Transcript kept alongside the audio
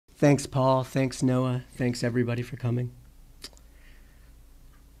Thanks, Paul. Thanks, Noah. Thanks, everybody, for coming.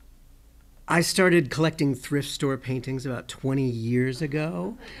 I started collecting thrift store paintings about 20 years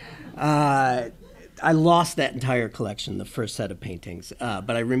ago. I lost that entire collection, the first set of paintings, but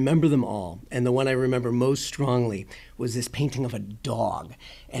I remember them all. And the one I remember most strongly was this painting of a dog.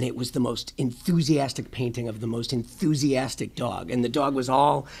 And it was the most enthusiastic painting of the most enthusiastic dog. And the dog was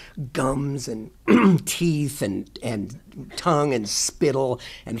all gums and teeth and tongue and spittle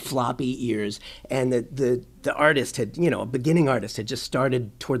and floppy ears. And the artist had, a beginning artist had just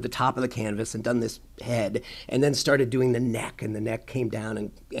started toward the top of the canvas and done this head and then started doing the neck, and the neck came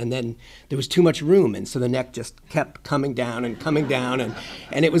down, and then there was too much room, and so the neck just kept coming down,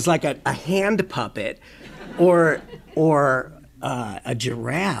 and it was like a hand puppet or a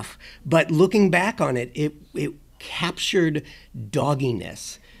giraffe. But looking back on it, it captured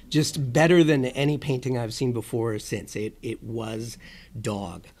dogginess just better than any painting I've seen before or since. It was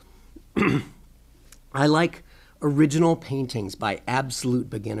dog. I like original paintings by absolute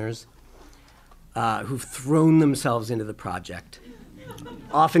beginners who've thrown themselves into the project,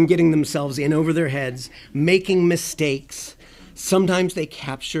 often getting themselves in over their heads, making mistakes. Sometimes they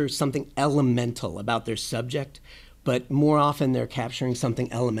capture something elemental about their subject, but more often they're capturing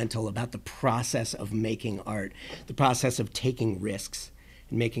something elemental about the process of making art, the process of taking risks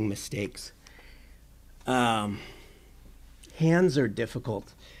and making mistakes. Hands are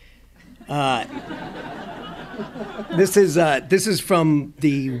difficult. This is from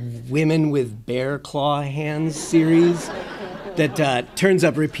the Women with Bear Claw Hands series that turns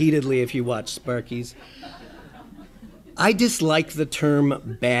up repeatedly if you watch Sparky's. I dislike the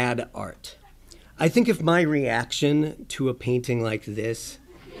term bad art. I think if my reaction to a painting like this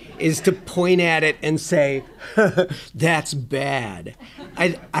is to point at it and say, that's bad,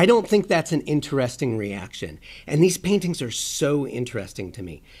 I don't think that's an interesting reaction. And these paintings are so interesting to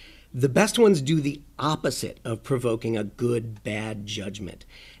me. The best ones do the opposite of provoking a good-bad judgment.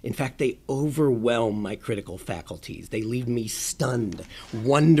 In fact, they overwhelm my critical faculties. They leave me stunned,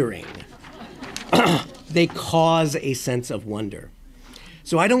 wondering. They cause a sense of wonder.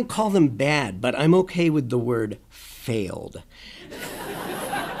 So I don't call them bad, but I'm okay with the word failed.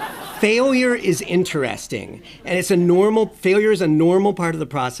 Failure is interesting, and failure is a normal part of the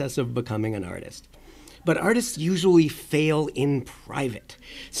process of becoming an artist. But artists usually fail in private.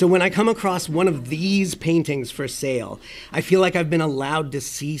 So when I come across one of these paintings for sale, I feel like I've been allowed to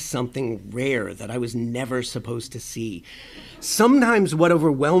see something rare that I was never supposed to see. Sometimes what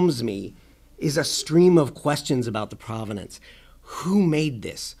overwhelms me is a stream of questions about the provenance. Who made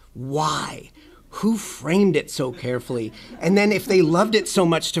this? Why? Who framed it so carefully? And then if they loved it so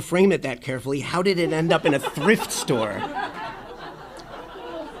much to frame it that carefully, how did it end up in a thrift store?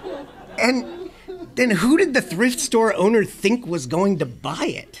 And then who did the thrift store owner think was going to buy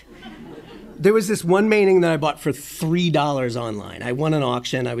it? There was this one painting that I bought for $3 online. I won an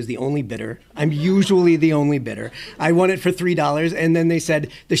auction. I was the only bidder. I'm usually the only bidder. I won it for $3, and then they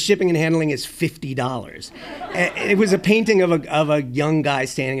said the shipping and handling is $50. It was a painting of a young guy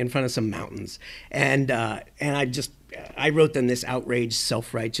standing in front of some mountains, and I wrote them this outraged,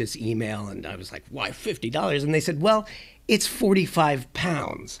 self-righteous email, and I was like, why $50? And they said, well, it's 45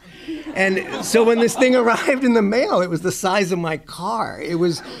 pounds. And so when this thing arrived in the mail, it was the size of my car. It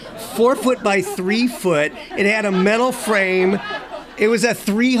was 4 foot by 3 foot. It had a metal frame. It was a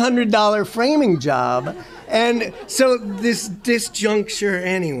 $300 framing job. And so this disjuncture,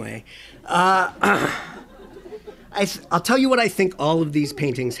 anyway. I'll tell you what I think all of these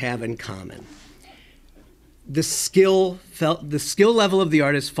paintings have in common. The skill level of the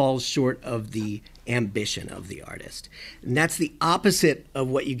artist falls short of the ambition of the artist. And that's the opposite of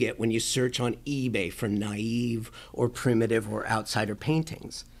what you get when you search on eBay for naive or primitive or outsider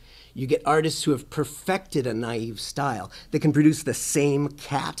paintings. You get artists who have perfected a naive style. They can produce the same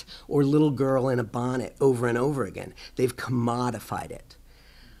cat or little girl in a bonnet over and over again. They've commodified it.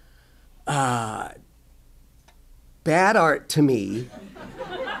 Bad art, to me,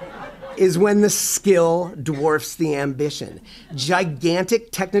 is when the skill dwarfs the ambition. Gigantic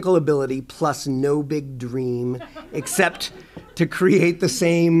technical ability plus no big dream except to create the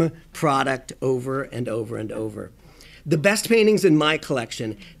same product over and over and over. The best paintings in my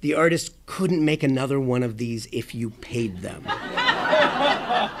collection, the artist couldn't make another one of these if you paid them.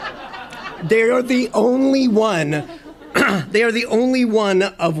 They are the only one. They are the only one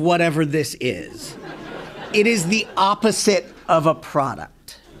of whatever this is. It is the opposite of a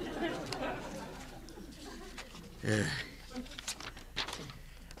product.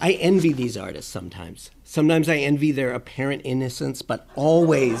 I envy these artists sometimes. Sometimes I envy their apparent innocence, but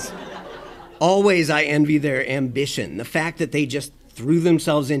always I envy their ambition. The fact that they just threw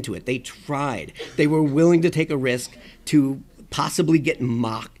themselves into it. They tried. They were willing to take a risk to possibly get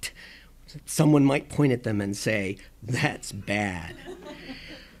mocked. Someone might point at them and say, "That's bad."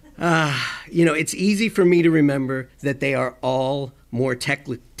 It's easy for me to remember that they are all more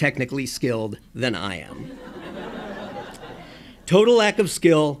technically skilled than I am. Total lack of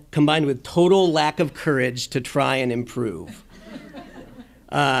skill combined with total lack of courage to try and improve.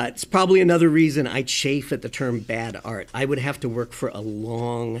 It's probably another reason I chafe at the term bad art. I would have to work for a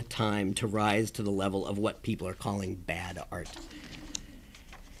long time to rise to the level of what people are calling bad art.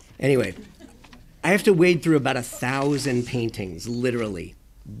 Anyway, I have to wade through about 1,000 paintings, literally.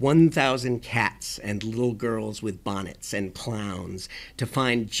 1,000 cats and little girls with bonnets and clowns to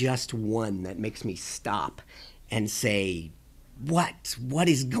find just one that makes me stop and say, what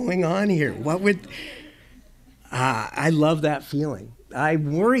is going on here? I love that feeling. I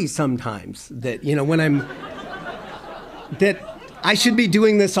worry sometimes that, that I should be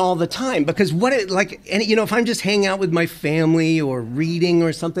doing this all the time, because if I'm just hanging out with my family or reading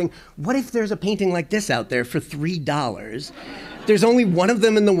or something, what if there's a painting like this out there for $3? There's only one of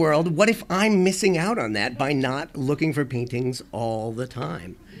them in the world. What if I'm missing out on that by not looking for paintings all the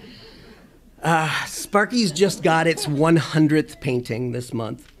time? Sparky's just got its 100th painting this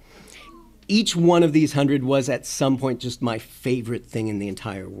month. Each one of these 100 was at some point just my favorite thing in the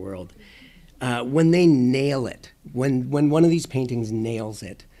entire world. When they nail it, when one of these paintings nails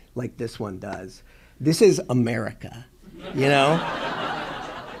it, like this one does, this is America,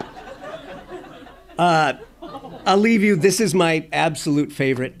 I'll leave you. This is my absolute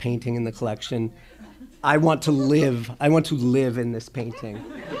favorite painting in the collection. I want to live in this painting.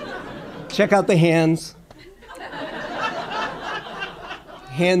 Check out the hands.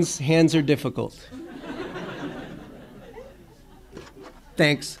 Hands are difficult.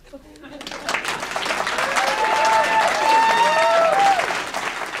 Thanks.